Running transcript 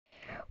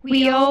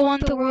We all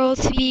want the world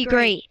to be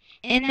great.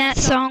 In that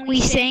song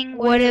we sang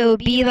what it would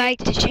be like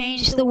to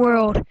change the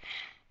world.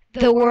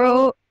 The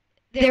world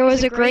There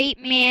was a great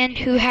man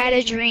who had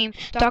a dream.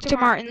 Dr.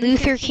 Martin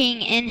Luther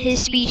King in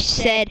his speech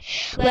said,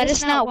 "Let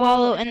us not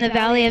wallow in the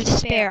valley of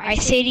despair. I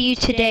say to you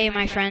today,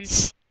 my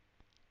friends."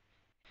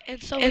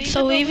 And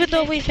so even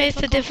though we face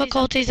the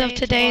difficulties of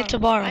today and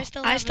tomorrow,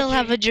 I still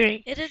have a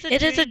dream.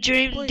 It is a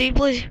dream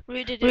deeply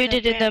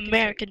rooted in the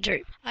American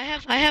dream. I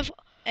have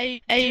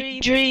a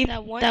dream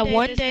that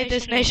one day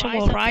this nation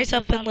will rise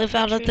up and live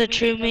out of the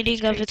true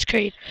meaning of its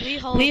creed.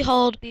 We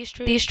hold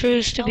these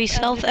truths to be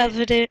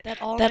self-evident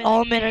that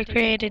all men are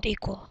created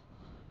equal.